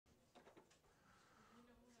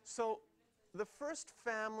So the first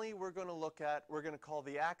family we're going to look at, we're going to call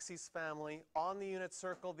the axes family. On the unit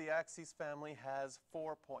circle, the axes family has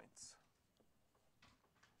 4 points.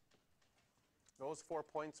 Those 4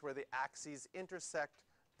 points where the axes intersect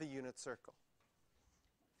the unit circle.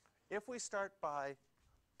 If we start by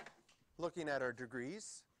looking at our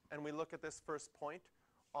degrees, and we look at this first point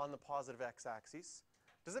on the positive x-axis,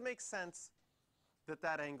 does it make sense that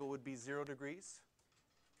that angle would be 0 degrees?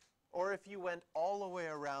 Or if you went all the way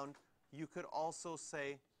around, you could also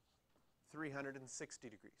say 360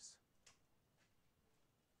 degrees.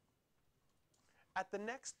 At the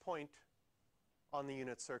next point on the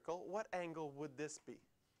unit circle, what angle would this be?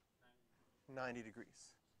 90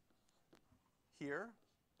 degrees. Here,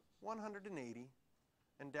 180,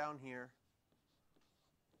 and down here,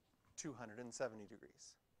 270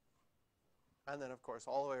 degrees. And then, of course,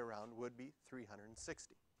 all the way around would be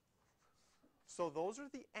 360. So those are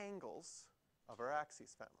the angles of our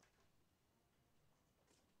axes family.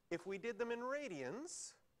 If we did them in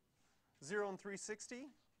radians, 0 and 360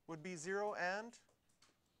 would be 0 and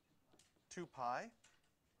 2 pi.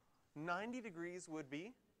 90 degrees would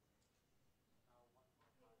be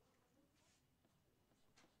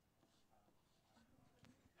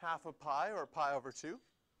half of pi, or pi over 2.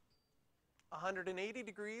 180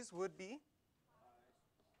 degrees would be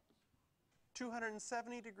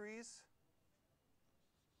 270 degrees,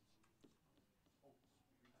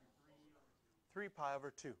 3 pi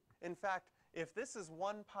over 2. In fact, if this is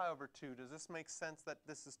 1 pi over 2, does this make sense that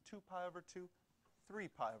this is 2 pi over 2? 3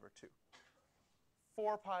 pi over 2.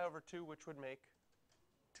 4 pi over 2, which would make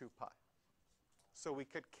 2 pi. So we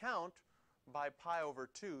could count by pi over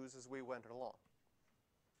 2's as we went along.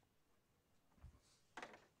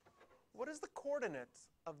 What is the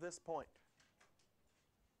coordinates of this point?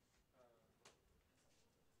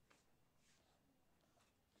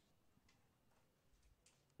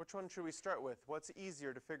 Which one should we start with? What's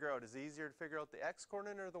easier to figure out? Is it easier to figure out the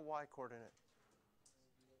x-coordinate or the y-coordinate?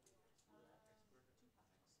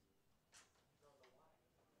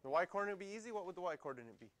 The y-coordinate would be easy. What would the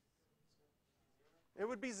y-coordinate be? It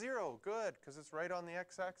would be 0. Good, because it's right on the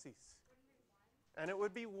x-axis. And it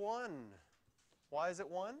would be 1. Why is it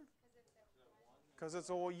 1? Because it's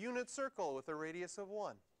a unit circle with a radius of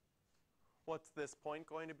 1. What's this point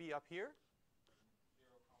going to be up here?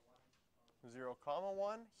 0, comma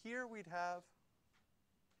 1. Here we'd have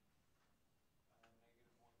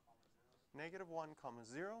negative 1, comma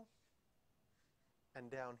 0. And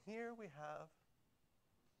down here we have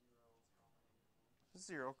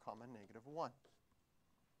 0, comma negative 1.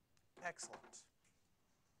 Excellent.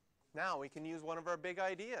 Now we can use one of our big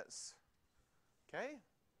ideas. Okay?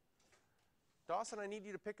 Dawson, I need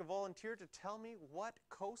you to pick a volunteer to tell me what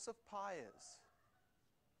cos of pi is.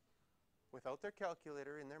 Without their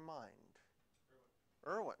calculator in their mind.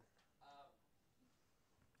 Erwin.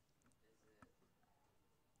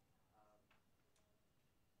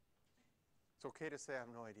 It's okay to say I have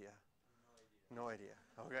no idea. No idea.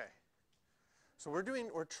 Okay. So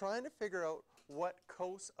we're trying to figure out what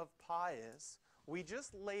cos of pi is. We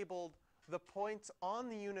just labeled the points on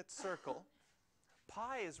the unit circle.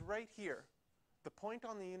 Pi is right here. The point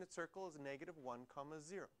on the unit circle is negative 1, comma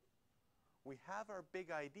 0. We have our big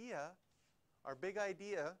idea. Our big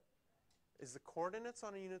idea is the coordinates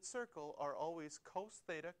on a unit circle are always cos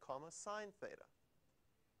theta, comma sine theta.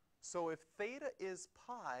 So if theta is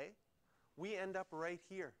pi, we end up right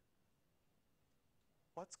here.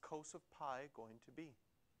 What's cos of pi going to be?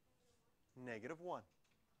 Negative 1.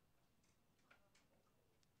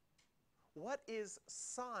 What is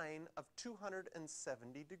sine of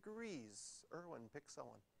 270 degrees? Erwin, pick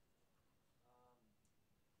someone.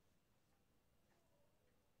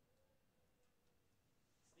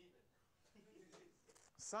 Stephen.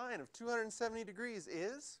 Sine of 270 degrees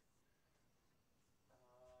is?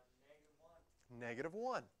 Negative 1. Negative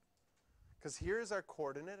 1. Because here's our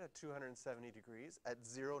coordinate at 270 degrees at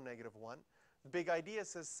 0, negative 1. The big idea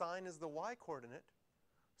says sine is the y-coordinate.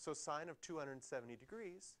 So sine of 270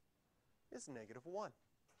 degrees is negative 1.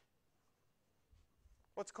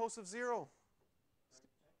 What's cos of 0?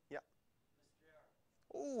 Yeah.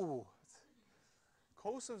 Ooh.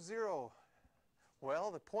 Cos of 0.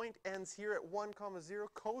 Well, the point ends here at 1, comma 0.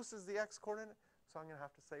 Cos is the x-coordinate, so I'm going to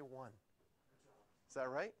have to say 1. Is that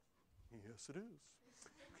right? Yes, it is.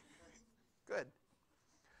 Good.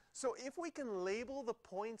 So if we can label the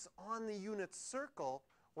points on the unit circle,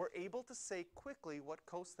 we're able to say quickly what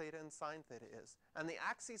cos theta and sine theta is. And the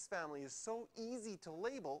axes family is so easy to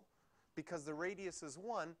label because the radius is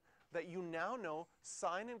 1 that you now know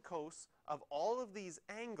sine and cos of all of these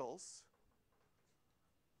angles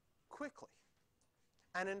quickly.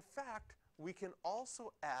 And in fact, we can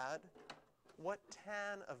also add what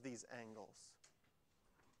tan of these angles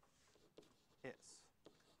is.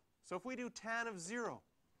 So if we do tan of 0,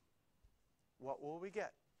 what will we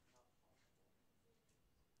get?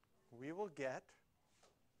 We will get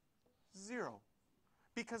 0.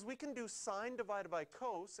 Because we can do sine divided by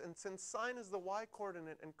cos, and since sine is the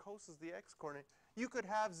y-coordinate and cos is the x-coordinate, you could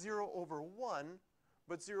have 0 over 1,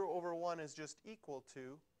 but 0 over 1 is just equal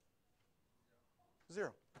to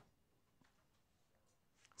 0.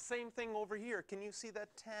 Same thing over here. Can you see that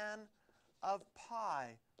tan of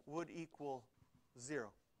pi would equal 0?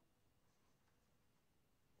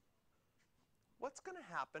 What's going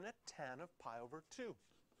to happen at tan of pi over 2?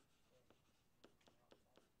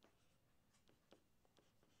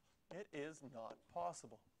 It is not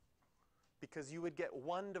possible, because you would get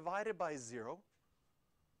 1 divided by 0,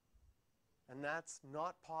 and that's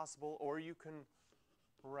not possible, or you can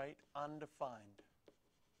write undefined.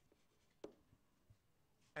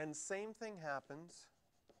 And same thing happens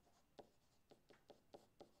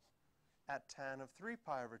at tan of 3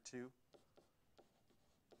 pi over 2.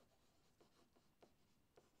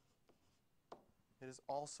 It is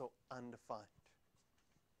also undefined.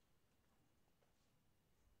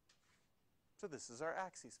 So this is our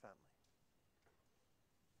axes family.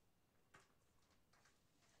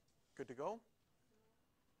 Good to go?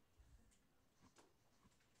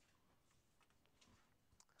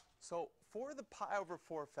 So for the pi over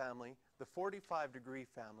 4 family, the 45-degree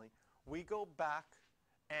family, we go back,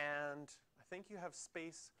 and I think you have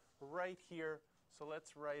space right here. So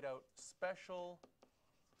let's write out special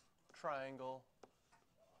triangle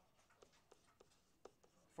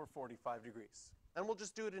for 45 degrees. And we'll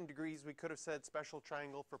just do it in degrees. We could have said special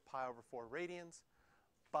triangle for pi over 4 radians.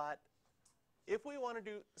 But if we want to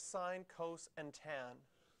do sine, cos, and tan,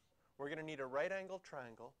 we're going to need a right-angled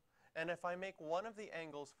triangle. And if I make one of the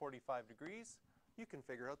angles 45 degrees, you can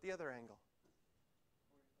figure out the other angle.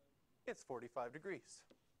 It's 45 degrees.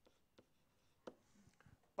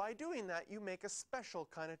 By doing that, you make a special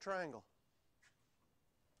kind of triangle.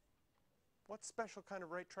 What special kind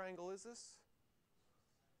of right triangle is this?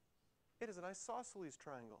 It is an isosceles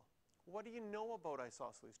triangle. What do you know about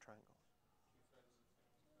isosceles triangle?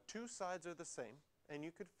 Two sides are the same, and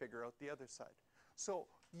you could figure out the other side. So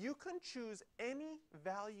you can choose any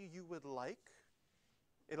value you would like.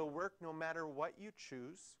 It'll work no matter what you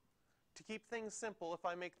choose. To keep things simple, if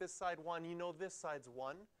I make this side 1, you know this side's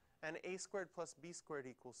 1, and a squared plus b squared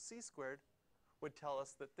equals c squared would tell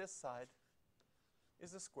us that this side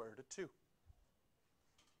is the square root of 2.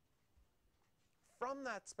 From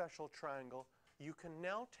that special triangle, you can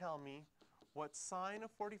now tell me what sine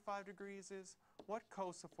of 45 degrees is, what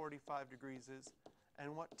cos of 45 degrees is,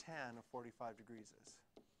 and what tan of 45 degrees is.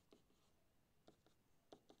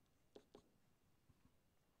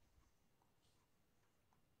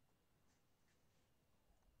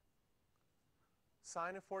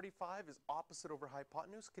 Sine of 45 is opposite over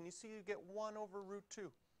hypotenuse. Can you see you get 1 over root 2?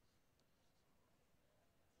 Does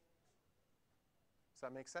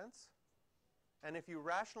that make sense? And if you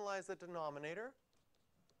rationalize the denominator,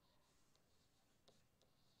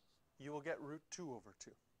 you will get root 2 over 2.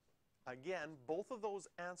 Again, both of those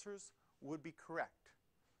answers would be correct.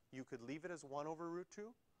 You could leave it as 1 over root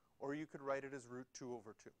 2, or you could write it as root 2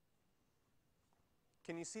 over 2.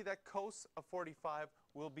 Can you see that cos of 45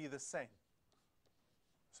 will be the same?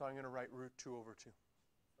 So I'm going to write root 2 over 2.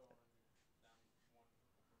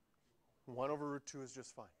 1 over root 2 is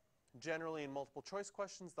just fine. Generally, in multiple choice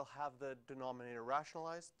questions, they'll have the denominator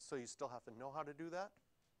rationalized, so you still have to know how to do that.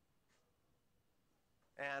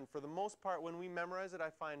 And for the most part, when we memorize it, I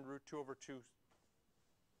find root 2 over 2,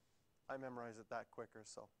 I memorize it that quicker,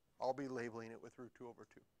 so I'll be labeling it with root 2 over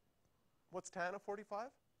 2. What's tan of 45?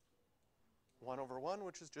 1 over 1,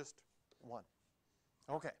 which is just 1.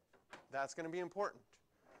 Okay, that's going to be important.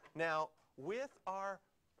 Now, with our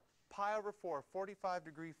pi over 4,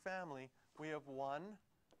 45-degree family, we have 1,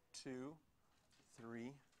 2,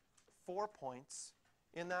 3, 4 points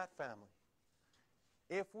in that family.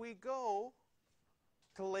 If we go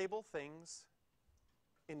to label things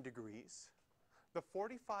in degrees, the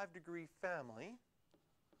 45-degree family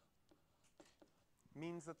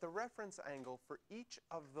means that the reference angle for each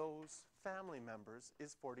of those family members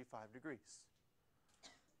is 45 degrees.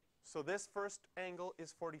 So this first angle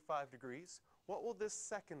is 45 degrees. What will this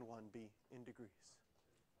second one be in degrees?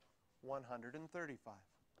 135.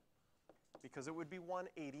 Because it would be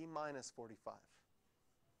 180 minus 45.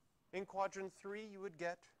 In quadrant 3, you would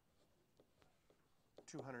get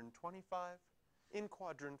 225. In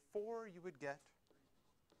quadrant 4, you would get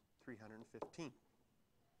 315.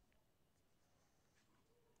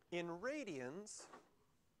 In radians,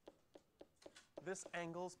 this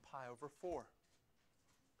angle's pi over 4.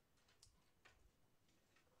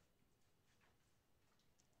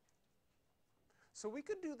 So we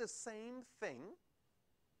could do the same thing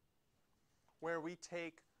where we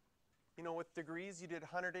take, you know, with degrees, you did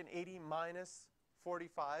 180 minus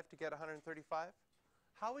 45 to get 135.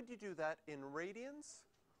 How would you do that in radians?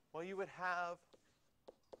 Well, you would have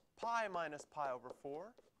pi minus pi over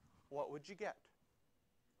 4. What would you get?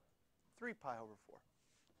 3 pi over 4.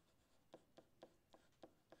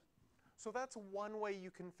 So that's one way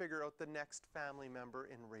you can figure out the next family member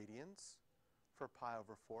in radians for pi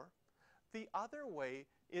over 4. The other way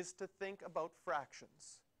is to think about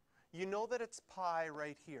fractions. You know that it's pi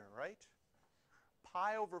right here, right?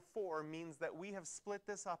 Pi over 4 means that we have split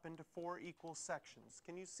this up into 4 equal sections.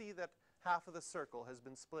 Can you see that half of the circle has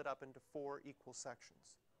been split up into 4 equal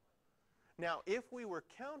sections? Now, if we were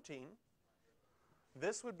counting,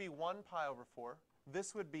 this would be 1 pi over 4.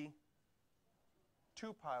 This would be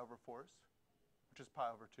 2 pi over 4s, which is pi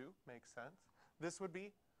over 2, makes sense. This would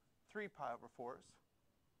be 3 pi over 4s,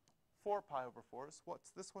 4 pi over 4s.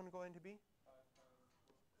 What's this one going to be?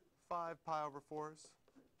 5 pi over 4s,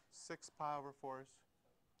 6 pi over 4s,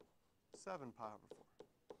 7 pi over 4.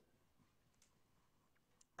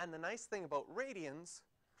 And the nice thing about radians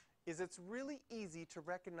is it's really easy to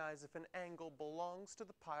recognize if an angle belongs to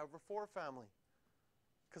the pi over 4 family,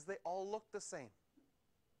 because they all look the same.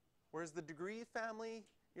 Whereas the degree family,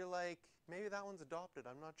 you're like, maybe that one's adopted,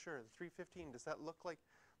 I'm not sure. The 315, does that look like,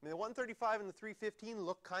 I mean, the 135 and the 315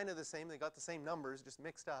 look kind of the same. They got the same numbers, just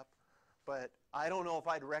mixed up. But I don't know if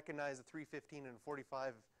I'd recognize a 315 and a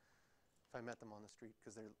 45 if I met them on the street,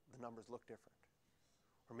 because the numbers look different.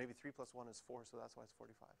 Or maybe 3 plus 1 is 4, so that's why it's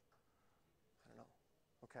 45. I don't know.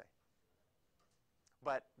 Okay.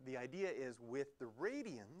 But the idea is with the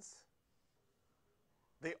radians,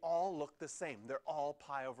 they all look the same. They're all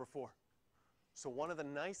pi over 4. So one of the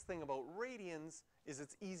nice things about radians is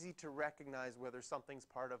it's easy to recognize whether something's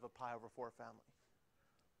part of a pi over 4 family.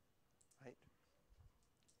 Right?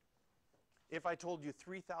 If I told you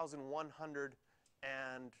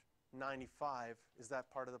 3,195, is that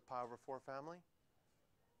part of the pi over 4 family?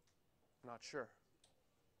 Not sure.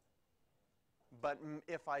 But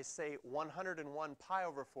if I say 101 pi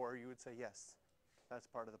over 4, you would say yes, that's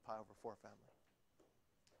part of the pi over 4 family.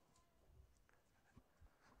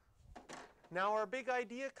 Now our big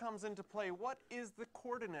idea comes into play. What is the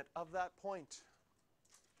coordinate of that point?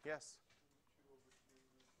 Yes?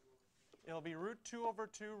 It'll be root 2 over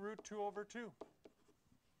 2, root 2 over 2.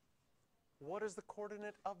 What is the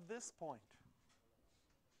coordinate of this point?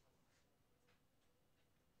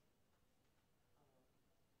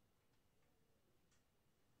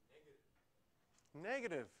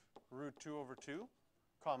 Negative root 2 over 2,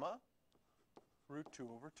 comma, root 2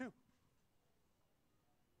 over 2.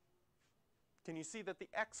 Can you see that the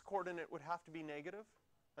x-coordinate would have to be negative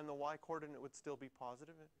and the y-coordinate would still be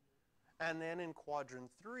positive? And then in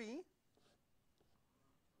quadrant 3,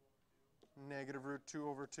 negative root 2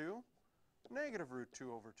 over 2, negative root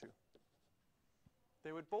 2 over 2.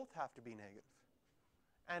 They would both have to be negative.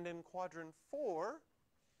 And in quadrant 4,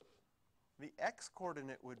 the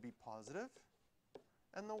x-coordinate would be positive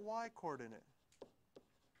and the y-coordinate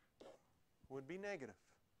would be negative.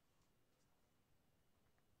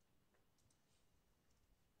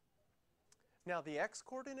 Now the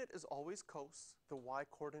x-coordinate is always cos, the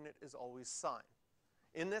y-coordinate is always sine.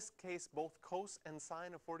 In this case, both cos and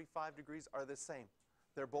sine of 45 degrees are the same.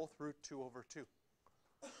 They're both root 2 over 2.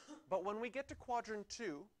 But when we get to quadrant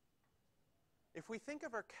 2, if we think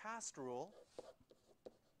of our cast rule,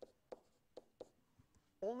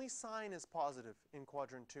 only sine is positive in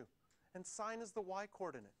quadrant 2. And sine is the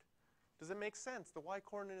y-coordinate. Does it make sense? The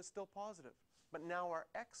y-coordinate is still positive. But now our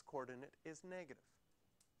x-coordinate is negative.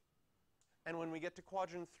 And when we get to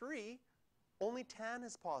quadrant 3, only tan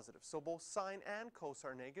is positive. So both sine and cos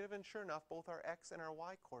are negative. And sure enough, both our x and our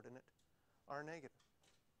y-coordinate are negative.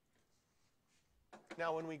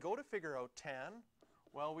 Now when we go to figure out tan,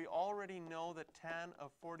 well, we already know that tan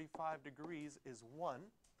of 45 degrees is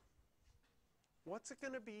 1. What's it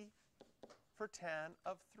going to be for tan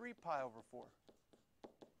of 3 pi over 4?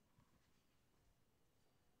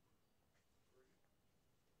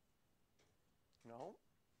 No.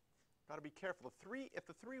 Got to be careful. If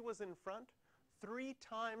the 3 was in front, 3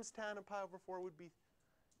 times tan of pi over 4 would be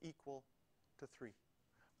equal to 3.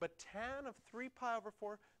 But tan of 3 pi over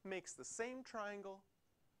 4 makes the same triangle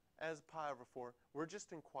as pi over 4. We're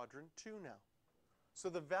just in quadrant 2 now. So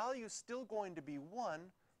the value is still going to be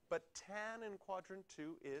 1, but tan in quadrant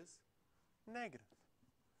 2 is negative.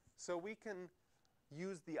 So we can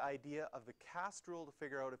use the idea of the cast rule to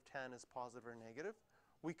figure out if tan is positive or negative.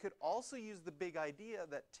 We could also use the big idea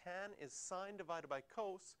that tan is sine divided by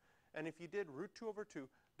cos, and if you did root 2 over 2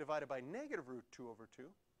 divided by negative root 2 over 2,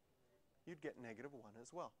 you'd get negative 1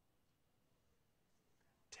 as well.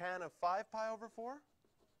 Tan of 5 pi over 4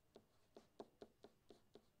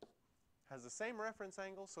 has the same reference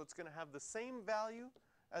angle, so it's going to have the same value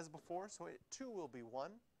as before, so it too will be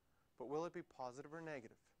 1, but will it be positive or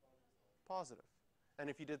negative? Positive. And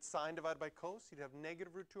if you did sine divided by cos, you'd have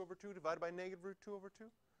negative root 2 over 2 divided by negative root 2 over 2,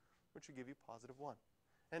 which would give you positive 1.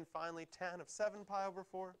 And finally, tan of 7 pi over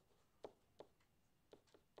 4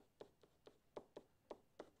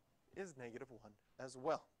 is negative 1 as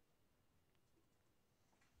well.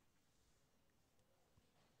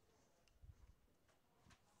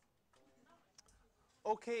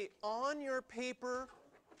 Okay, on your paper,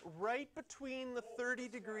 right between the 30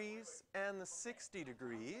 degrees and the 60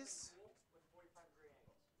 degrees.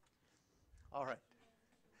 All right.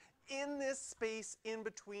 In this space in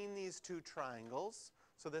between these two triangles,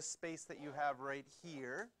 so this space that you have right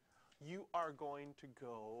here, you are going to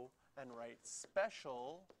go and write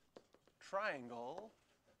special triangle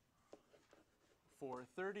for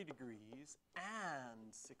 30 degrees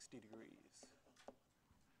and 60 degrees.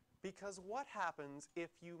 Because what happens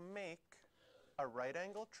if you make a right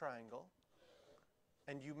angled triangle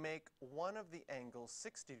and you make one of the angles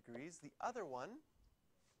 60 degrees, the other one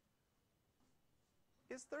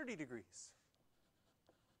is 30 degrees.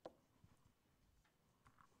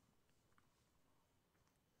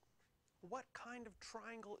 What kind of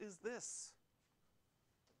triangle is this?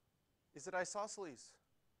 Is it isosceles?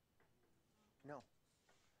 No.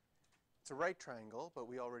 It's a right triangle, but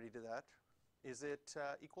we already did that. Is it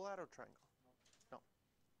equilateral triangle? No.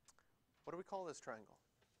 What do we call this triangle?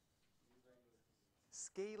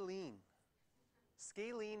 Scalene.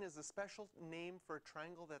 Scalene is a special name for a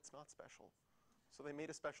triangle that's not special. So they made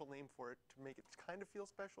a special name for it to make it kind of feel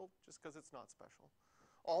special just because it's not special.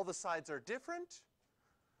 All the sides are different.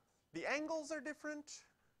 The angles are different.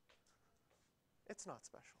 It's not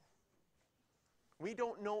special. We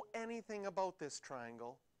don't know anything about this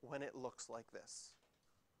triangle when it looks like this.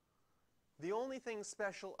 The only thing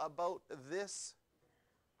special about this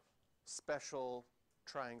special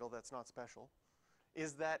triangle that's not special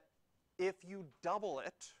is that if you double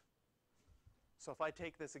it, so if I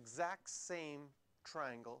take this exact same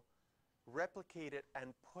triangle, replicate it,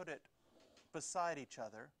 and put it beside each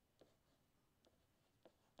other,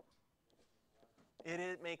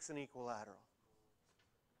 it makes an equilateral.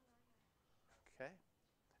 Okay?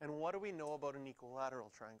 And what do we know about an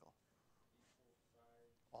equilateral triangle?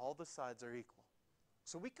 All the sides are equal.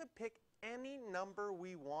 So we could pick any number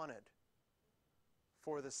we wanted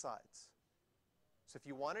for the sides. So if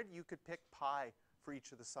you wanted, you could pick pi for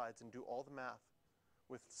each of the sides and do all the math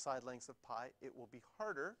with side lengths of pi. It will be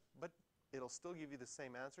harder, but it'll still give you the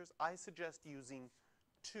same answers. I suggest using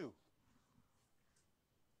 2.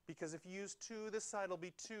 Because if you use 2, this side will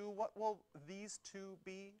be 2. What will these two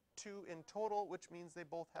be? 2 in total, which means they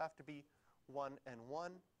both have to be 1 and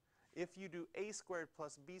 1. If you do a squared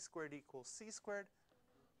plus b squared equals c squared,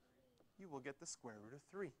 you will get the square root of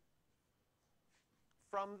 3.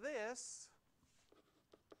 From this,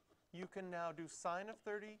 you can now do sine of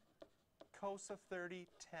 30, cos of 30,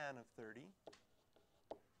 tan of 30,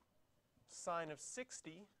 sine of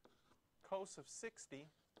 60, cos of 60,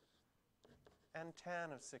 and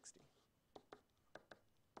tan of 60.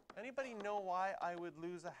 Anybody know why I would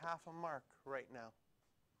lose a half a mark right now?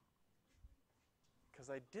 Because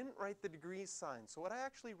I didn't write the degrees sign. So what I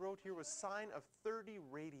actually wrote here was sine of 30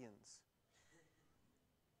 radians.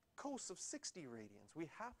 Cos of 60 radians. We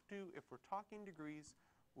have to, if we're talking degrees,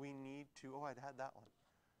 we need to, oh, I'd had that one.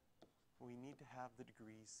 We need to have the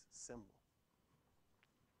degrees symbol.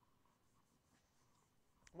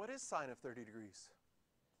 What is sine of 30 degrees?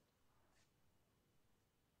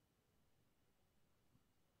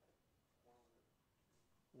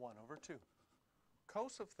 1 over 2.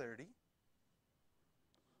 Cos of 30,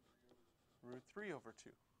 root 3 over 2.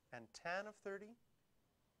 And tan of 30,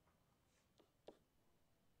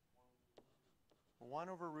 1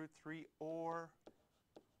 over root 3 or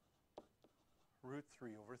root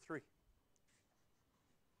 3 over 3.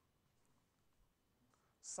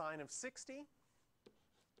 Sine of 60,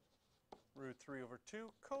 root 3 over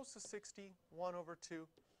 2. Cos of 60, 1 over 2.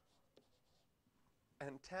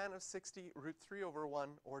 And tan of 60, root 3 over 1,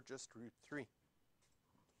 or just root 3.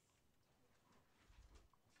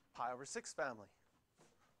 Pi over 6 family.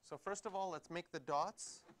 So first of all, let's make the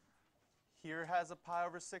dots. Here has a pi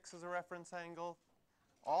over 6 as a reference angle.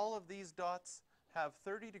 All of these dots have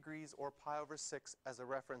 30 degrees or pi over 6 as a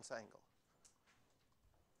reference angle.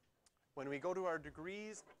 When we go to our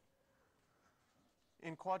degrees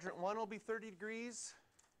In quadrant 1 will be 30 degrees.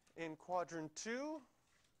 In quadrant 2,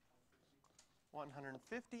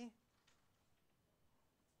 150.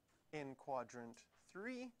 In quadrant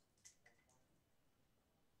 3,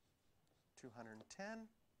 210.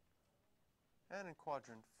 And in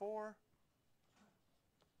quadrant 4,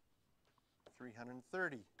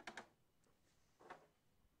 330.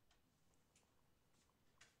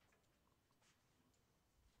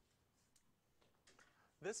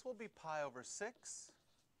 This will be pi over 6.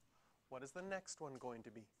 What is the next one going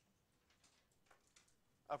to be?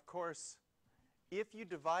 Of course, if you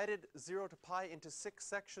divided 0 to pi into 6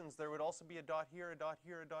 sections, there would also be a dot here, a dot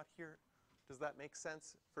here, a dot here. Does that make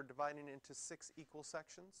sense for dividing into 6 equal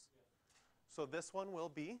sections? Yes. So this one will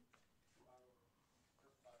be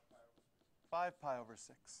 5 pi over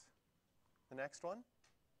 6. The next one?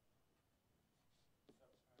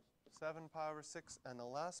 7 pi over 6. And the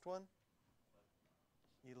last one?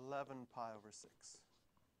 11 pi over 6.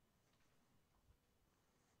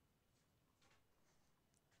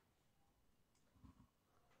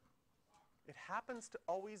 It happens to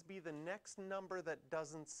always be the next number that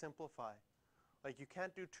doesn't simplify. Like you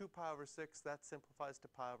can't do 2 pi over 6, that simplifies to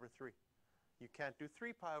pi over 3. You can't do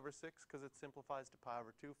 3 pi over 6 because it simplifies to pi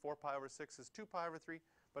over 2. 4 pi over 6 is 2 pi over 3,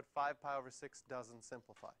 but 5 pi over 6 doesn't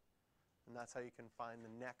simplify. And that's how you can find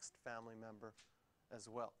the next family member as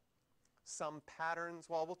well. Some patterns,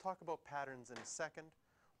 well, we'll talk about patterns in a second.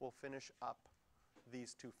 We'll finish up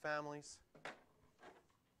these two families.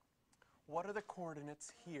 What are the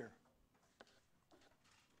coordinates here?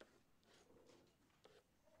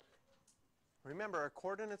 Remember, our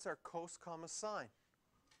coordinates are cos, comma, sine.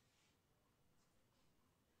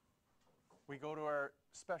 We go to our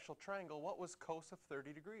special triangle. What was cos of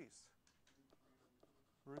 30 degrees?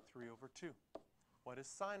 Root 3 over 2. What is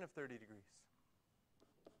sine of 30 degrees?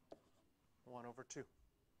 1 over 2.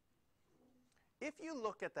 If you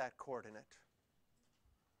look at that coordinate,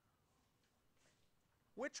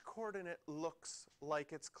 which coordinate looks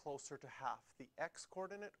like it's closer to half, the x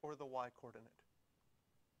coordinate or the y coordinate?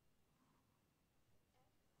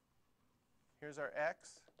 Here's our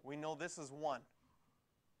x. We know this is 1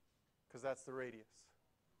 because that's the radius.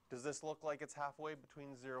 Does this look like it's halfway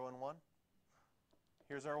between 0 and 1?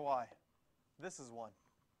 Here's our y. This is 1.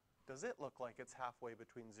 Does it look like it's halfway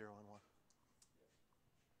between 0 and 1?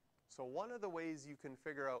 So one of the ways you can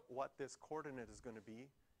figure out what this coordinate is going to be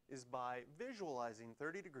is by visualizing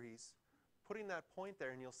 30 degrees, putting that point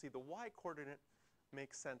there, and you'll see the y coordinate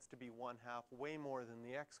makes sense to be 1/2, way more than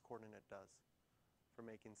the x coordinate does for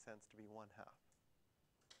making sense to be 1/2.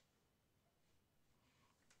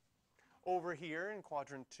 Over here in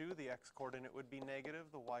quadrant 2, the x coordinate would be negative,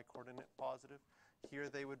 the y coordinate positive. Here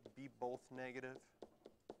they would be both negative.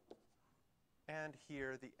 And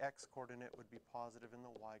here the x coordinate would be positive and the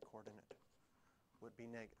y coordinate would be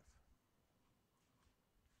negative.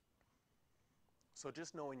 So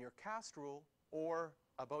just knowing your cast rule or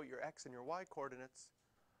about your x and your y coordinates,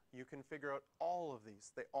 you can figure out all of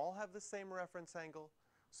these. They all have the same reference angle,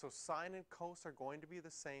 so sine and cos are going to be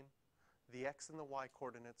the same. The x and the y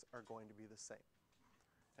coordinates are going to be the same.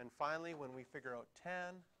 And finally, when we figure out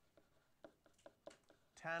tan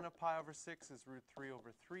of pi over 6 is root 3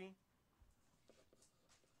 over 3.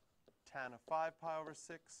 Tan of 5 pi over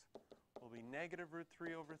 6 will be negative root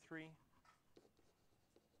 3 over 3.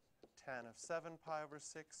 Tan of 7 pi over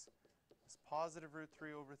 6 is positive root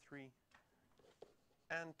 3 over 3.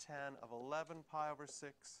 And tan of 11 pi over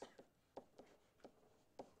 6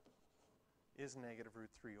 is negative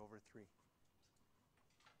root 3 over 3.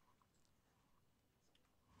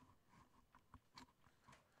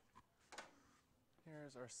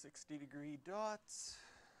 Here's our 60-degree dots.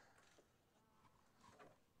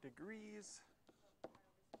 Degrees.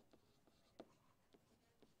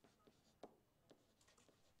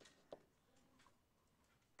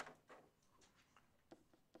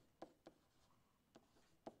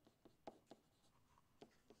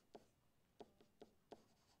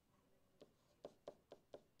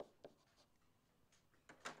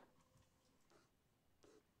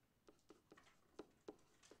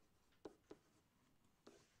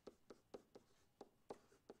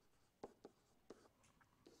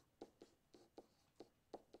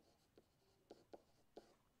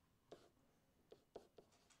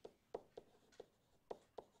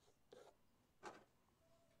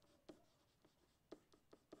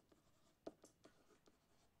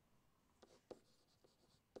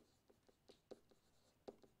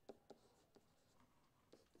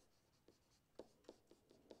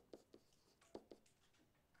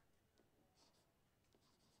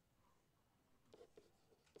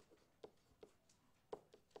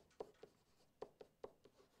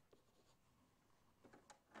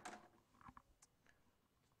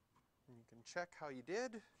 can check how you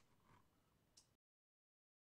did.